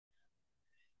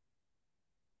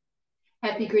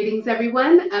Happy greetings,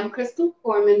 everyone. I'm Crystal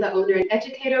Forman, the owner and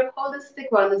educator of Holistic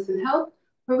Wellness and Health,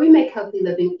 where we make healthy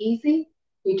living easy,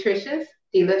 nutritious,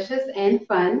 delicious, and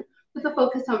fun with a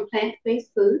focus on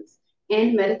plant-based foods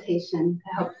and meditation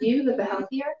to help you live a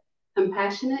healthier,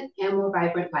 compassionate, and more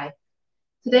vibrant life.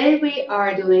 Today, we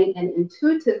are doing an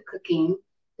intuitive cooking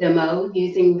demo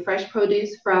using fresh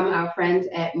produce from our friends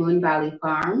at Moon Valley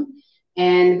Farm.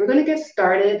 And we're going to get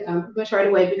started pretty much right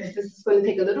away because this is going to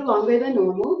take a little longer than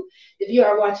normal. If you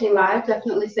are watching live,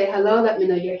 definitely say hello. Let me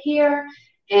know you're here.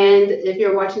 And if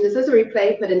you're watching this as a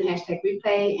replay, put in hashtag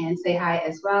replay and say hi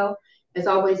as well. As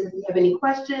always, if you have any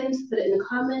questions, put it in the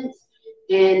comments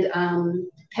and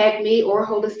tag me or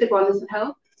Holistic Wellness and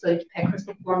Health. So you can tag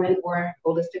Crystal Forman or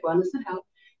Holistic Wellness and Health.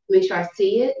 Make sure I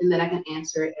see it and then I can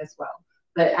answer it as well.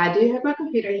 But I do have my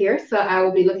computer here, so I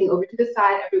will be looking over to the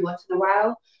side every once in a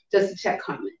while just to check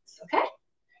comments, okay?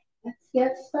 Let's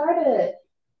get started.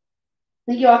 I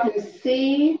think you all can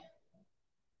see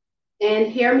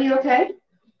and hear me okay?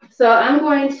 So I'm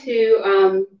going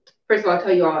to, first of all,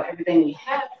 tell you all everything we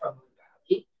have from Moon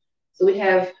Valley. So we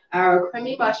have our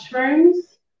creamy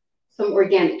mushrooms, some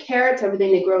organic carrots,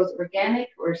 everything that grows organic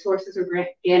or sources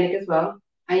organic as well,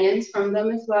 onions from them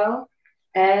as well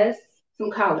as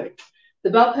some collards. The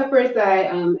bell peppers I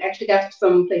actually got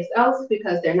someplace else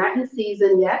because they're not in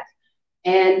season yet.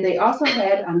 And they also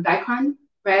had daikon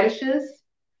radishes.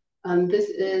 This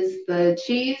is the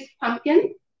cheese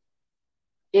pumpkin.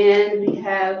 And we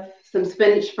have some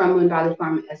spinach from Moon Valley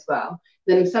Farm as well.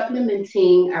 Then I'm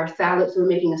supplementing our salads. We're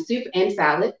making a soup and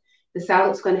salad. The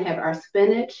salad's going to have our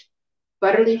spinach,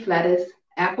 butterleaf lettuce,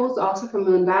 apples also from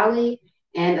Moon Valley,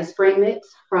 and a spring mix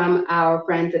from our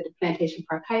friends at the Plantation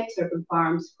Park Heights Urban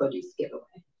Farms Produce Giveaway.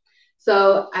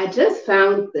 So I just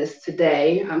found this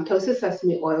today, toasted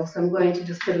sesame oil. So I'm going to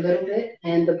just put a little bit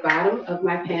in the bottom of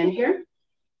my pan here.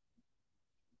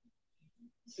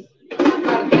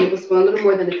 About a tablespoon, a little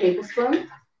more than a tablespoon.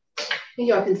 And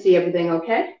y'all can see everything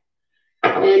okay.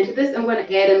 And to this, I'm going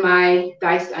to add in my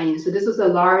diced onion. So this is a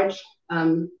large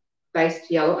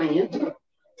diced yellow onion.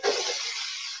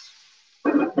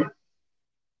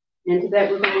 And to that,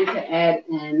 we're going to add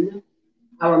in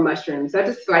our mushrooms. I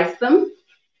just sliced them.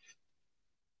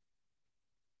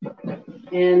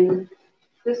 And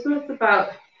this was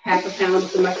about half a pound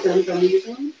of the mushrooms I'm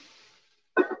using.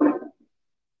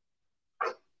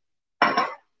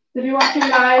 If you're watching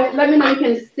live, let me know you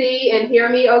can see and hear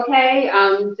me okay.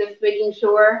 Just making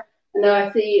sure. I know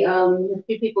I see a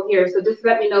few people here, so just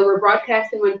let me know. We're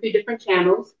broadcasting on 2 different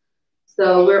channels.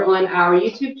 So we're on our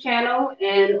YouTube channel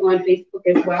and on Facebook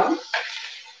as well.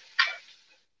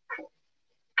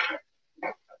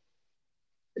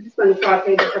 I'm just going to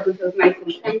saute this up until it's nice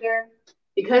and tender.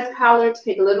 Because collards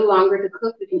take a little longer to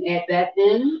cook, we can add that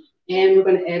in. And we're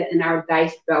going to add in our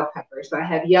diced bell pepper. So I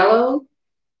have yellow,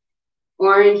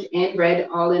 orange, and red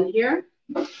all in here.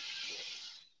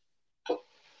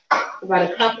 About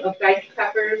a cup of diced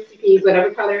peppers. You can use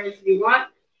whatever colors you want.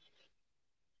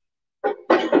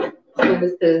 So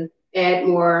this to add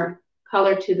more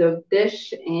color to the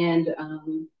dish and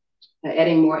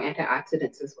adding more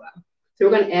antioxidants as well. So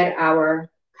we're going to add our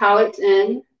collards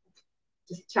in.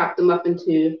 Just chop them up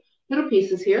into little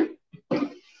pieces here.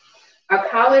 Our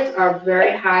collards are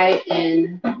very high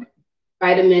in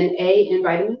vitamin A and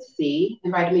vitamin C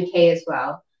and vitamin K as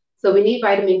well. So we need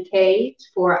vitamin K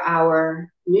for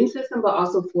our immune system, but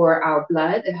also for our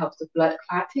blood. It helps with blood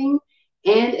clotting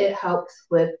and it helps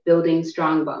with building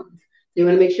strong bones. So you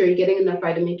want to make sure you're getting enough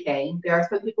vitamin K. There are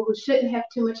some people who shouldn't have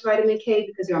too much vitamin K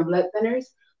because they're on blood thinners,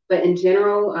 but in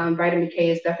general, vitamin K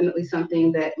is definitely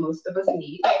something that most of us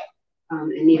need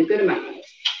and need a good amount of.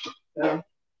 So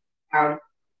our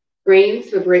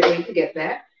greens are a great way to get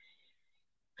that.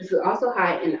 This is also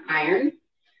high in iron.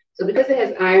 So because it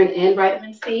has iron and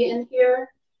vitamin C in here,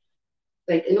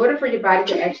 like in order for your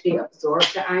body to actually absorb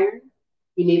the iron,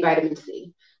 you need vitamin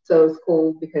C. So it's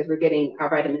cool because we're getting our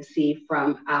vitamin C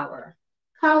from our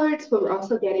collards, but we're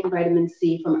also getting vitamin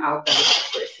C from our bell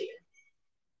peppers here.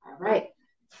 All right.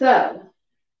 So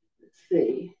let's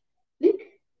see. I think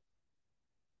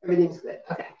everything's good.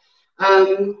 Okay.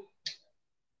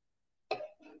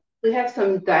 We have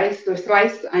some diced or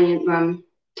sliced onion.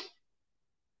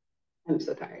 I'm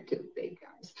so tired too, thank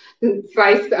guys.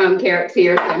 Sliced carrots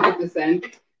here, so I put this in.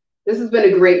 This has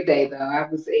been a great day though. I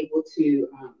was able to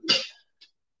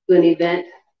do an event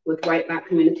with White Rock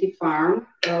Community Farm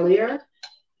earlier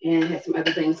and had some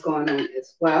other things going on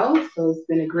as well. So it's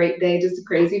been a great day, just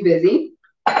crazy busy.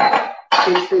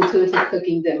 It's an intuitive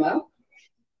cooking demo.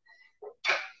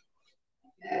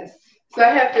 Yes. So I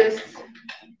have this,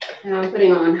 and I'm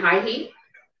putting on high heat.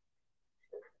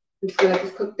 I'm just gonna let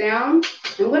this cook down.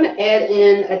 I'm gonna add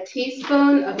in a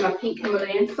teaspoon of my pink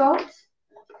Himalayan salt.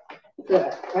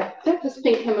 I got this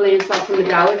pink Himalayan salt from the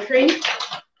Dollar Tree.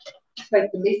 It's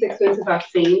like the least expensive I've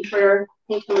seen for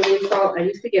pink Himalayan salt. I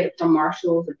used to get it from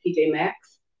Marshalls or TJ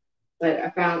Maxx, but I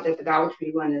found that the Dollar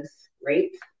Tree one is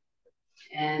great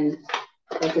and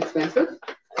less expensive.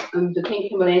 The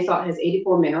pink Himalayan salt has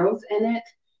 84 minerals in it,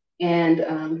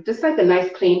 and just like a nice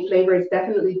clean flavor. It's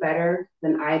definitely better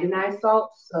than iodinized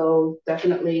salt, so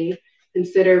definitely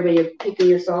consider when you're picking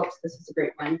your salts, this is a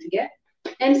great one to get.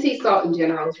 And sea salt in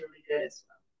general is really good as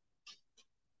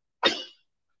well.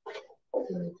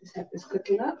 So just have this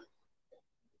cooking up.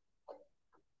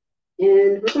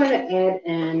 And we're going to add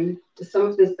in some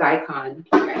of this daikon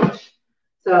radish.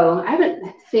 So I haven't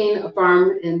seen a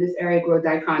farm in this area grow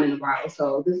daikon in a while.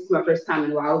 So this is my first time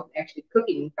in a while actually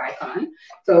cooking daikon.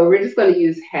 So we're just going to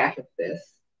use half of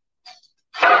this.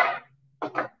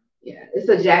 Yeah, it's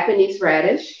a Japanese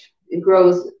radish. It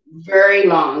grows very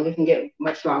long. It can get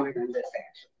much longer than this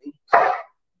actually.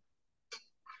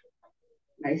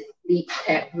 Nice deep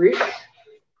taproot.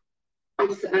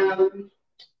 It's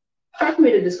hard for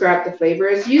me to describe the flavor.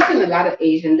 It's used in a lot of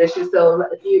Asian dishes. So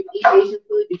if you eat Asian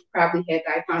food, you've probably had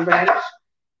daikon radish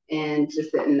and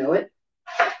just didn't know it.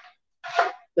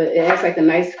 But it has like a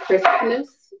nice crispness.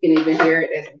 You can even hear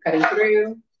it as I'm cutting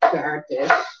through to our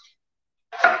dish.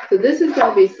 So this is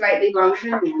going to be slightly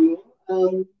longer than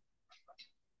normal.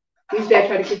 Usually I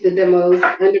try to keep the demos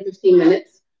under 15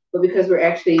 minutes, but because we're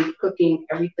actually cooking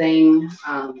everything,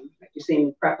 like you're seeing,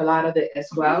 we prep a lot of it as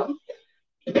well.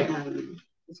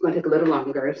 It's going to take a little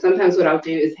longer. Sometimes what I'll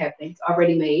do is have things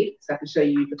already made so I can show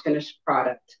you the finished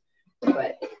product,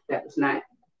 but that was not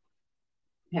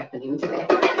happening today.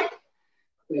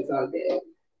 It's all good.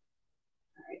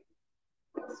 All right.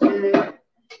 So,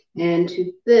 and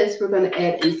to this, we're going to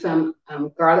add in some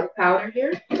garlic powder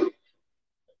here.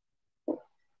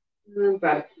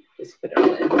 About just put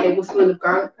a tablespoon of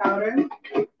garlic powder.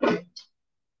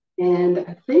 And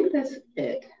I think that's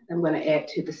it. I'm going to add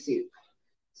to the soup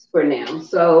for now.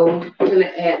 So I'm going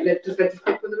to add, just let this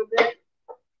cook a little bit.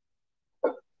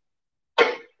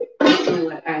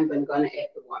 And I'm going to add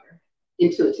the water.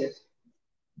 Intuitive.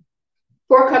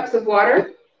 4 cups of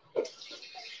water.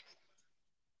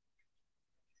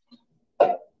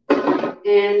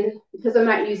 And because I'm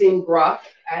not using broth,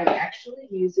 I'm actually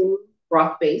using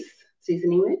broth-based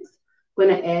seasoning mix. I'm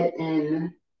going to add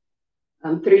in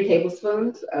 3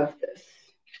 tablespoons of this.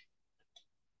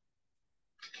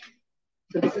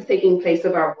 So this is taking place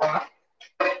of our broth.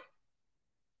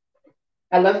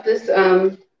 I love this.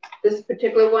 This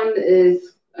particular one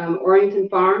is Orrington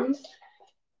Farms.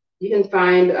 You can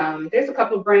find, there's a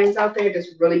couple of brands out there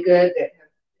that's really good that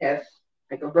have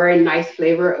like a very nice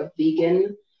flavor of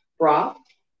vegan broth.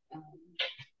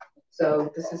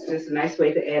 So this is just a nice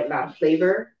way to add a lot of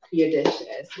flavor to your dish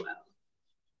as well.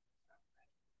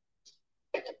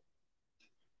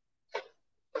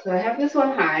 So I have this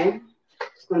on high.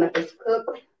 Just gonna let this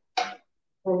cook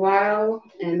for a while,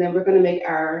 and then we're gonna make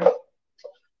our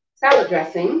salad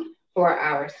dressing for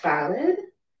our salad,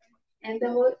 and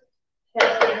then we'll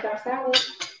have our salad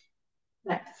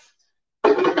next.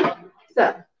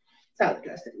 So salad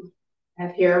dressing. I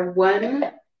have here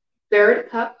 1/3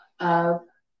 cup of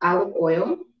olive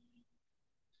oil.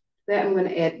 Then I'm going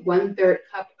to add 1/3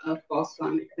 cup of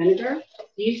balsamic vinegar.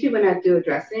 Usually when I do a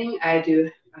dressing, I do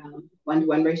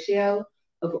 1-to-1 ratio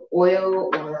of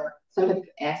oil or some type of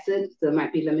acid. So it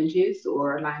might be lemon juice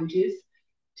or lime juice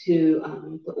to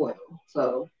the oil.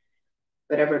 So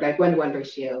whatever, like 1-to-1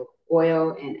 ratio,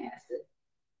 oil and acid.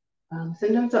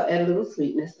 Sometimes I'll add a little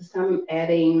sweetness. This time I'm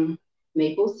adding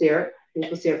maple syrup.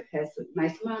 Maple syrup has a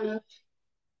nice amount of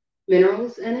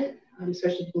minerals in it,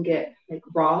 especially if you can get like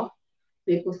raw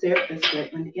maple syrup. That's a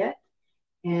great one to get.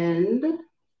 And I'm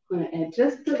going to add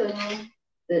just a little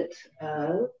bit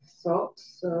of salt.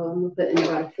 So I'm going to put in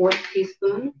about a 1/4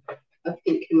 teaspoon of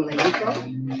pink Himalayan salt.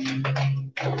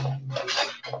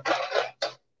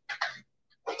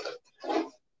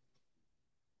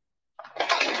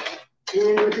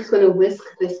 And we're just going to whisk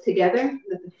this together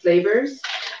with the flavors.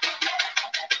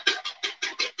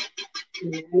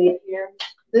 Here.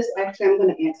 This actually, I'm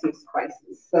going to add some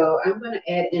spices. So I'm going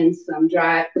to add in some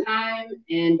dried thyme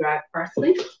and dried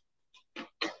parsley.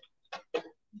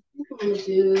 I'm going to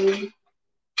do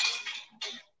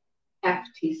 1/2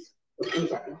 teaspoon. I'm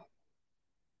sorry.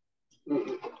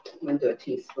 I'm going to do a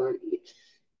teaspoon each.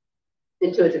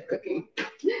 Intuitive cooking.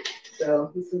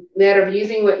 So it's a matter of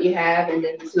using what you have and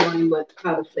then just knowing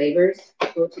how the flavors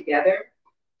go together.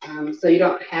 So you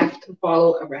don't have to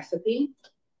follow a recipe.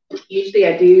 Usually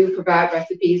I do provide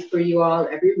recipes for you all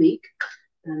every week.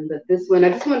 But this one, I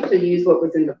just wanted to use what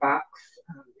was in the box,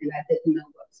 and I didn't know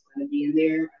what was going to be in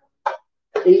there.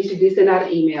 They usually do send out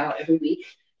an email every week.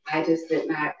 I just did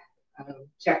not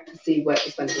check to see what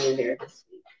was going to be in there this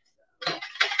week. There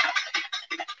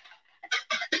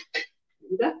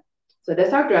we go. So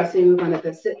that's our dressing. We're going to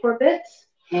just sit for a bit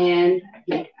and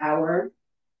make our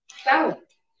salad.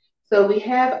 So we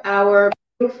have our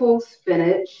beautiful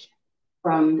spinach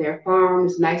from their farm.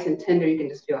 It's nice and tender. You can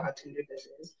just feel how tender this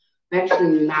is. I'm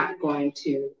actually not going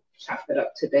to chop it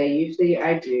up today. Usually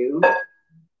I do,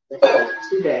 but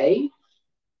today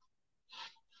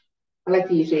I like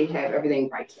to usually have everything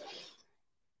bite sized.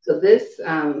 So this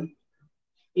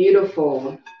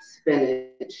beautiful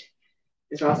spinach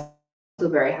is also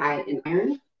very high in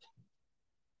iron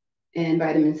and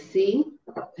vitamin C,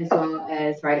 as well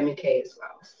as vitamin K as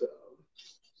well. So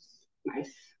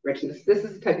nice richness. This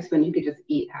is the type of spinach you could just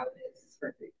eat how it is. It's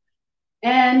perfect.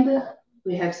 And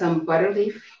we have some butter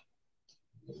leaf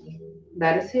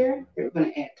lettuce here that we're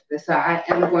going to add to this. So I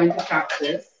am going to chop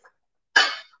this.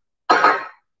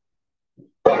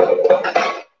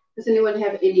 Does anyone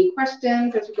have any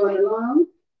questions as we're going along?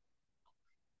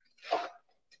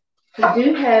 We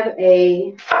do have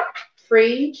a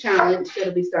free challenge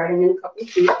that'll be starting in a couple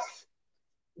of weeks.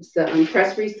 It's a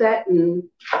press reset and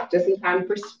just in time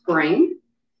for spring.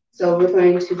 So we're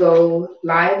going to go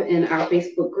live in our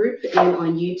Facebook group and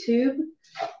on YouTube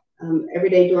every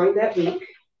day during that week,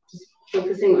 just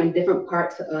focusing on different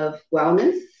parts of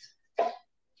wellness.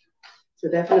 So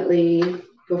definitely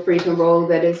feel free to enroll.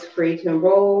 That is free to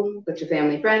enroll. Let your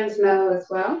family and friends know as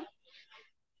well.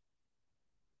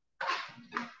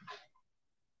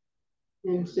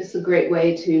 And it's just a great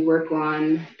way to work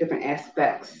on different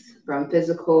aspects from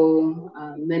physical,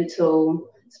 mental,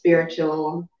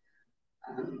 spiritual,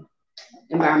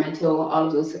 environmental, all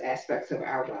of those aspects of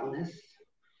our wellness.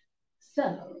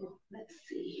 So let's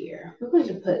see here. We're going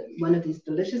to put one of these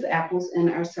delicious apples in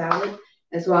our salad,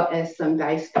 as well as some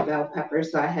diced bell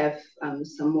peppers. So I have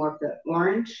some more of the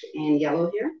orange and yellow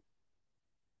here.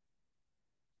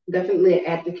 Definitely an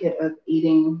advocate of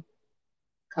eating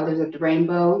colors of the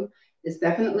rainbow. It's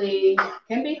definitely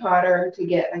can be harder to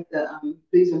get like the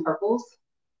blues and purples,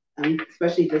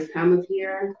 especially this time of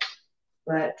year,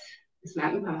 but it's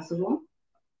not impossible.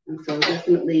 And so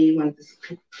definitely want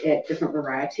to add different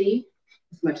variety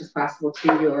as much as possible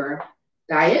to your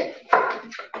diet.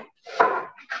 All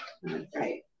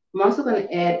right. I'm also going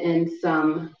to add in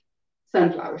some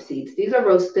sunflower seeds. These are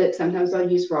roasted. Sometimes I'll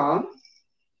use raw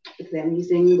because I'm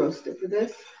using roasted for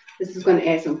this. This is going to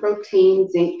add some protein,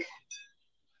 zinc,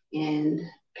 and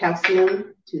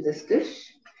calcium to this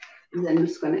dish. And then I'm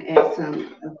just going to add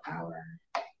some of our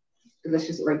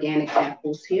delicious organic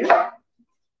apples here.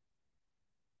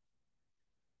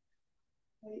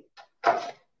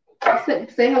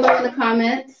 Say hello in the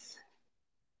comments.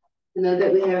 I know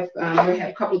that we have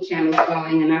a couple of channels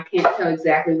going, and I can't tell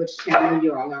exactly which channel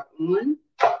you all are on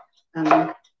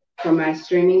for my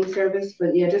streaming service.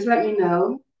 But yeah, just let me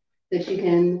know that you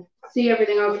can see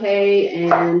everything okay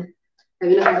and let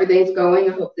me know how everything's going.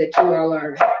 I hope that you all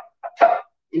are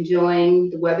enjoying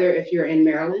the weather. If you're in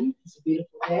Maryland, it's a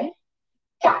beautiful day.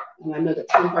 And I know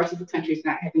that some parts of the country is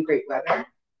not having great weather.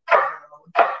 So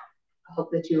I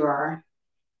hope that you are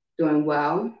doing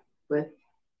well with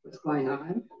what's going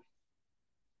on.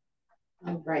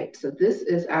 All right, so this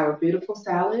is our beautiful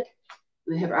salad.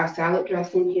 We have our salad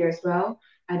dressing here as well.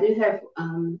 I do have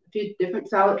a few different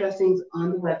salad dressings on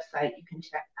the website. You can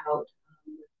check out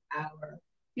our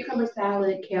cucumber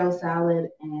salad, kale salad,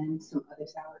 and some other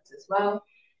salads as well.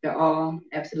 They're all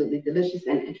absolutely delicious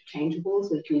and interchangeable,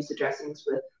 so you can use the dressings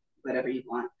with whatever you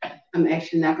want. I'm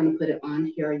actually not going to put it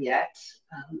on here yet.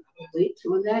 I'll wait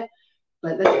on that.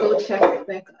 But let's go check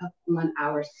back up on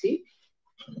our soup.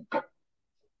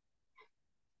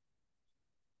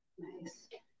 Nice.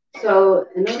 So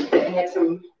in order to add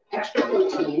some extra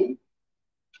protein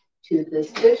to this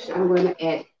dish, I'm going to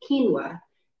add quinoa.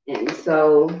 And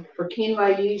so for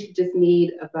quinoa, you usually just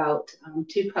need about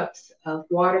 2 cups of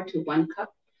water to 1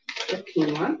 cup of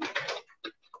quinoa.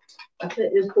 I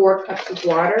put in 4 cups of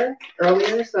water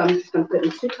earlier, so I'm just going to put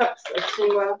in 2 cups of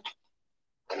quinoa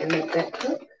and let that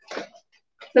cook.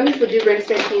 Some people do rinse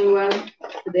their quinoa.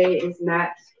 Today is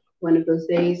not one of those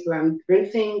days where I'm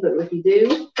rinsing, but if you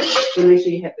do, then make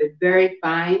sure you have a very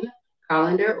fine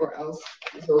colander, or else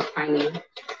those tiny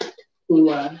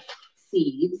quinoa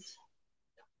seeds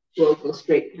will go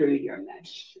straight through your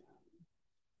mesh.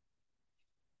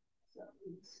 So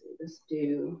let's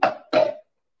do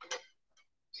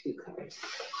 2 cups.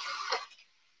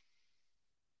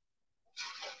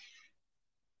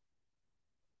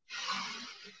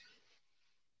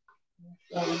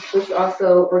 So This is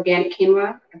also organic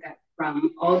quinoa. I got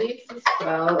from Aldi's as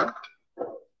well.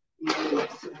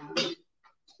 And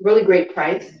really great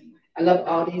price. I love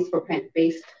Aldi's for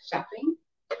plant-based shopping.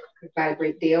 Provide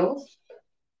great deals.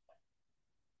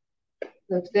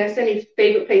 So if there's any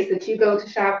favorite place that you go to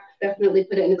shop, definitely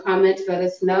put it in the comments. Let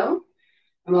us know.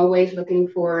 I'm always looking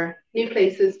for new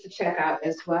places to check out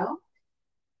as well.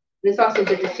 And it's also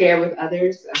good to share with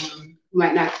others who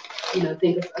might not,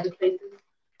 think of other places.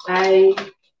 I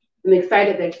am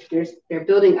excited that they're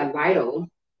building a Lidl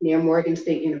near Morgan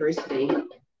State University.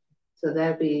 So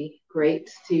that'd be great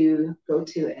to go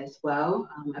to as well.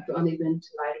 I've only been to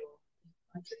Lidl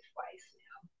once or twice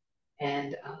now,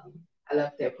 and I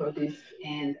love their produce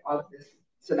and all of the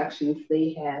selections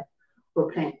they have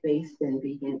for plant-based and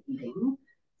vegan eating.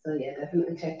 So yeah,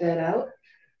 definitely check that out.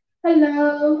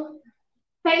 Hello.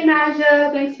 Hey,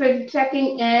 Naja, thanks for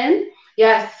checking in.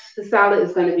 Yes, the salad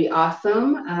is going to be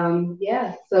awesome.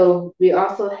 Yeah, so we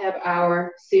also have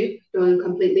our soup doing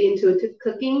completely intuitive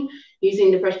cooking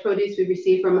using the fresh produce we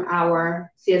received from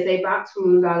our CSA box from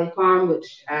Moon Valley Farm,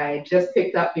 which I just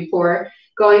picked up before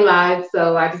going live.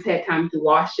 So I just had time to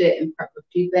wash it and prep a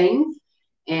few things.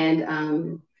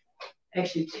 And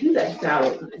actually, to that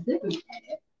salad, I didn't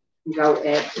go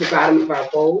add to the bottom of our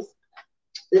bowls.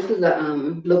 This is a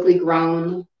locally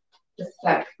grown,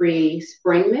 fat-free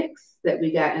spring mix that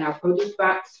we got in our produce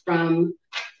box from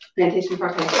Plantation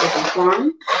Park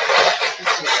Farm.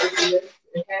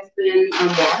 It has been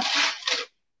washed,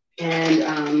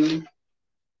 and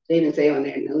they didn't say on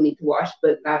there no need to wash,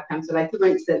 but a lot of times I like to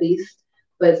rinse at least.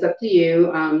 But it's up to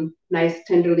you. Nice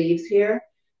tender leaves here.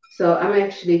 So I'm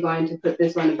actually going to put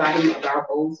this on the bottom of our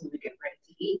bowls when we get ready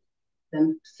to eat.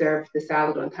 Then serve the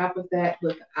salad on top of that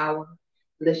with our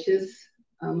delicious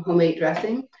homemade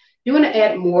dressing. If you want to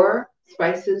add more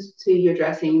spices to your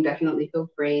dressing, definitely feel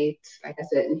free. It's, like I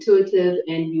said, intuitive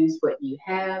and use what you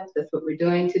have. That's what we're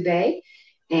doing today.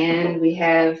 And we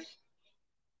have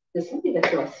this. Let me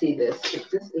let you all see this.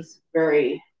 This is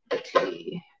very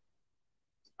pretty.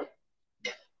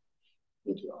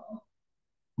 Thank you all.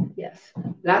 Yes,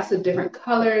 lots of different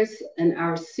colors in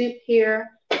our soup here.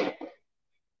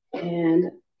 And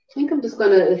I think I'm just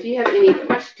gonna, if you have any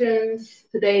questions,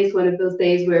 today is one of those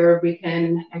days where we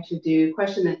can actually do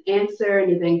question and answer,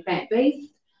 anything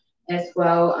plant-based, as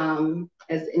well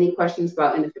as any questions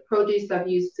about any of the produce I've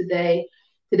used today.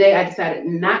 Today I decided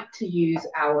not to use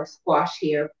our squash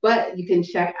here, but you can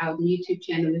check out the YouTube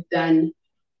channel we've done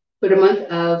for the month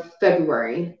of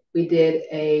February. We did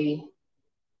a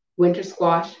winter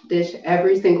squash dish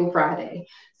every single Friday.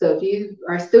 So if you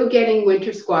are still getting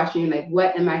winter squash and you're like,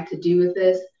 what am I to do with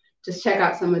this? Just check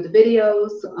out some of the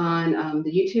videos on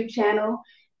the YouTube channel.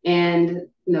 And,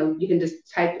 you can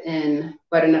just type in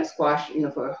butternut squash,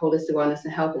 for holistic wellness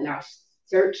and health in our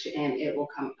search and it will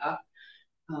come up.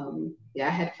 Yeah,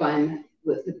 I had fun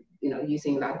with,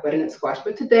 using a lot of butternut squash,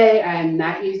 but today I am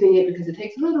not using it because it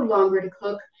takes a little longer to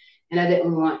cook and I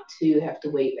didn't want to have to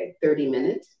wait like 30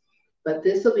 minutes. But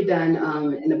this will be done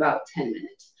in about 10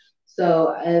 minutes.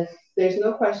 So if there's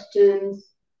no questions,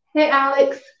 hey,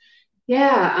 Alex.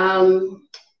 Yeah,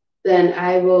 then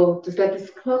I will just let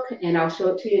this cook and I'll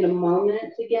show it to you in a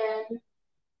moment again.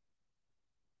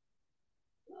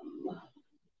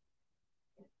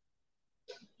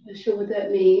 Not sure what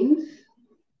that means.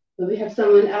 But we have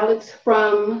someone, Alex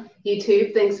from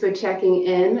YouTube. Thanks for checking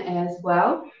in as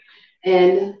well.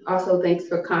 And also thanks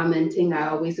for commenting. I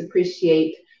always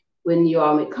appreciate when you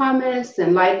all make comments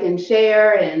and like and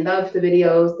share and love the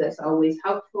videos. That's always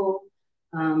helpful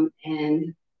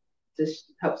and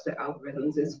just helps the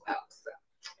algorithms as well. So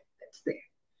that's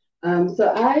there.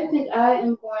 So I think I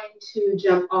am going to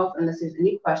jump off unless there's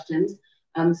any questions.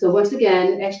 So once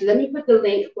again, actually, let me put the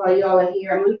link while y'all are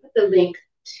here. I'm going to put the link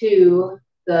to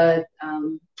the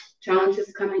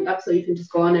challenges coming up so you can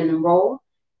just go on and enroll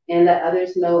and let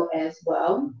others know as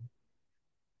well.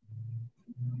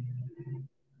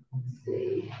 Let's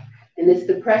see. And it's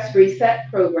the Press Reset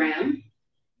program.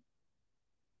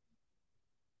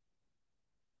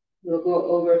 We'll go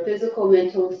over physical,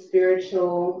 mental,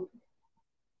 spiritual,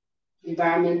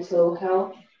 environmental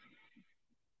health,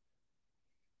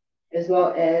 as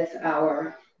well as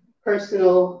our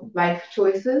personal life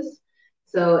choices.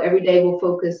 So every day we'll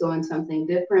focus on something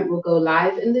different. We'll go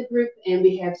live in the group and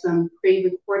we have some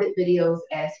pre-recorded videos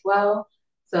as well.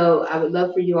 So I would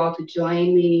love for you all to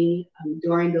join me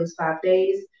during those 5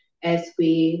 days as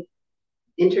we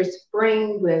enter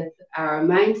spring with our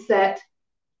mindset,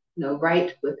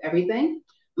 right with everything.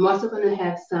 I'm also going to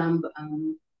have some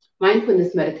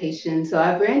mindfulness meditation. So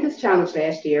I ran this challenge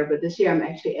last year, but this year I'm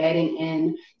actually adding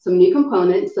in some new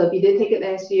components. So if you did take it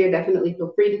last year, definitely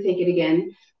feel free to take it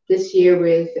again. This year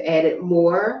we've added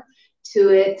more to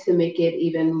it to make it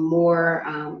even more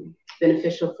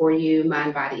beneficial for you,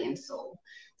 mind, body, and soul.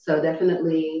 So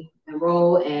definitely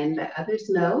enroll and let others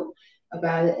know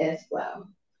about it as well.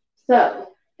 So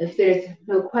if there's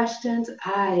no questions,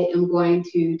 I am going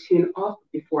to tune off.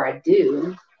 Before I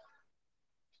do,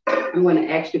 I'm going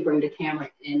to actually bring the camera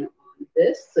in on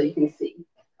this so you can see.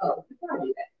 Oh, before I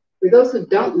do that, for those who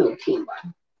don't know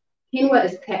quinoa, quinoa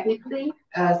is technically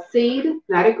a seed,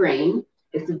 not a grain.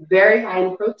 It's very high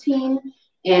in protein,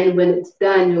 and when it's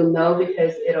done, you'll know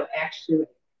because it'll actually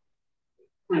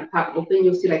kind of pop open.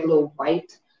 You'll see like a little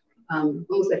white,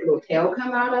 almost like a little tail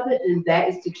come out of it, and that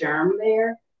is the germ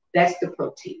there. That's the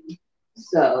protein.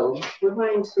 So we're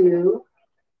going to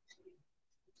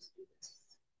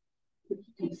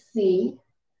see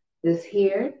this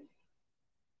here,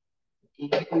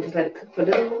 and you can just let it cook for a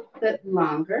little bit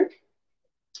longer.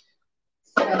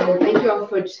 So thank you all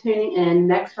for tuning in.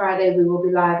 Next Friday we will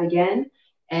be live again,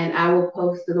 and I will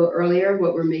post a little earlier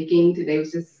what we're making. Today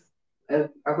was just a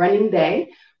running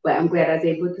day, but I'm glad I was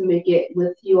able to make it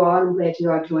with you all. I'm glad you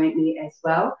all joined me as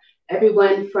well.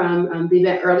 Everyone from the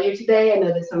event earlier today, I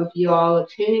know that some of you all are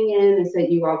tuning in and said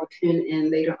you all will tune in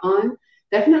later on.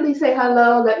 Definitely say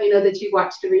hello. Let me know that you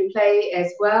watched the replay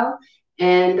as well.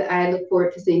 And I look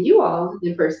forward to seeing you all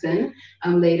in person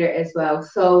later as well.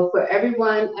 So for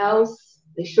everyone else,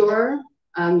 be sure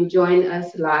you join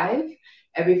us live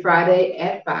every Friday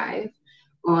at 5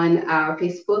 on our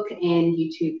Facebook and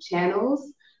YouTube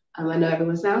channels. I know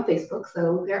everyone's now on Facebook,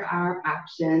 so there are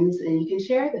options and you can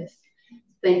share this.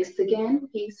 Thanks again.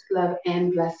 Peace, love,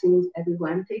 and blessings,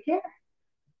 everyone. Take care.